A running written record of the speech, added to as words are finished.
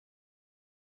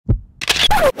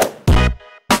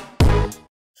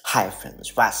Hi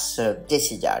friends, what's up?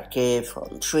 This is RK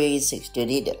from 360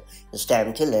 Reader. It's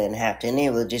time to learn how to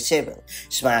enable disable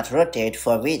Smart Rotate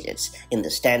for widgets in the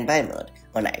standby mode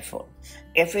on iPhone.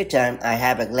 Every time I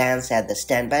have a glance at the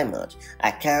standby mode,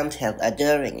 I can't help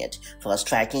adoring it for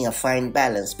striking a fine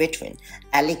balance between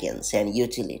elegance and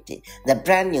utility. The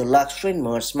brand new lock screen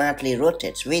mode smartly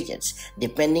rotates widgets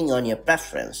depending on your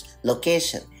preference,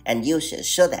 location, and usage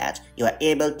so that you are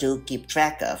able to keep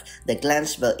track of the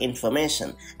glanceable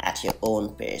information at your own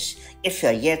pace. If you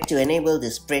are yet to enable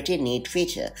this pretty neat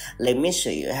feature, let me show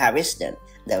you how it's done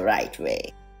the right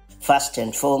way. First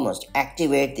and foremost,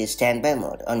 activate the standby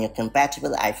mode on your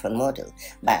compatible iPhone model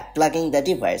by plugging the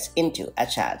device into a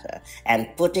charger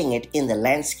and putting it in the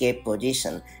landscape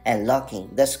position and locking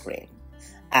the screen.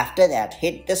 After that,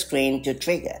 hit the screen to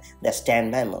trigger the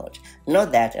standby mode.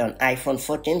 Note that on iPhone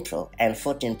 14 Pro and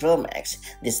 14 Pro Max,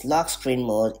 this lock screen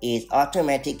mode is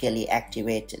automatically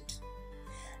activated.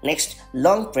 Next,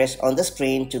 long press on the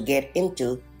screen to get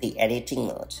into the editing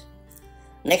mode.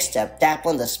 Next up, tap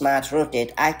on the Smart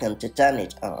Rotate icon to turn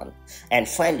it on, and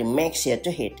finally make sure to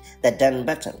hit the Done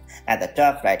button at the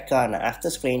top right corner of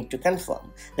the screen to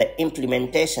confirm the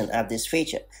implementation of this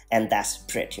feature, and that's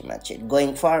pretty much it.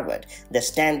 Going forward, the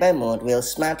standby mode will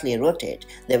smartly rotate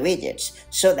the widgets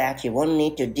so that you won't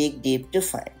need to dig deep to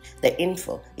find the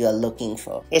info you are looking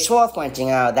for. It's worth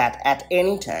pointing out that at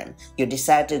any time you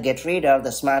decide to get rid of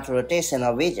the smart rotation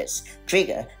of widgets,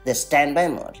 trigger the standby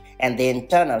mode and then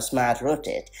turn off Smart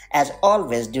Rotate. As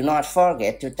always, do not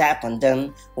forget to tap on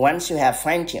Done once you have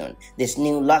fine-tuned this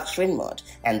new lock screen mode,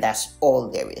 and that's all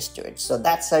there is to it. So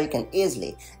that's how you can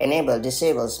easily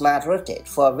disable Smart Rotate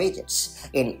for widgets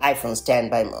in iPhone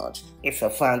standby mode. If you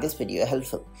found this video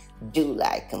helpful, do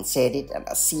like and share it, and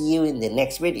I'll see you in the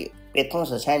next video with more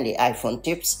such handy iPhone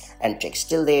tips and tricks.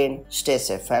 Till then, stay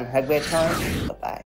safe and have a great time. Bye-bye.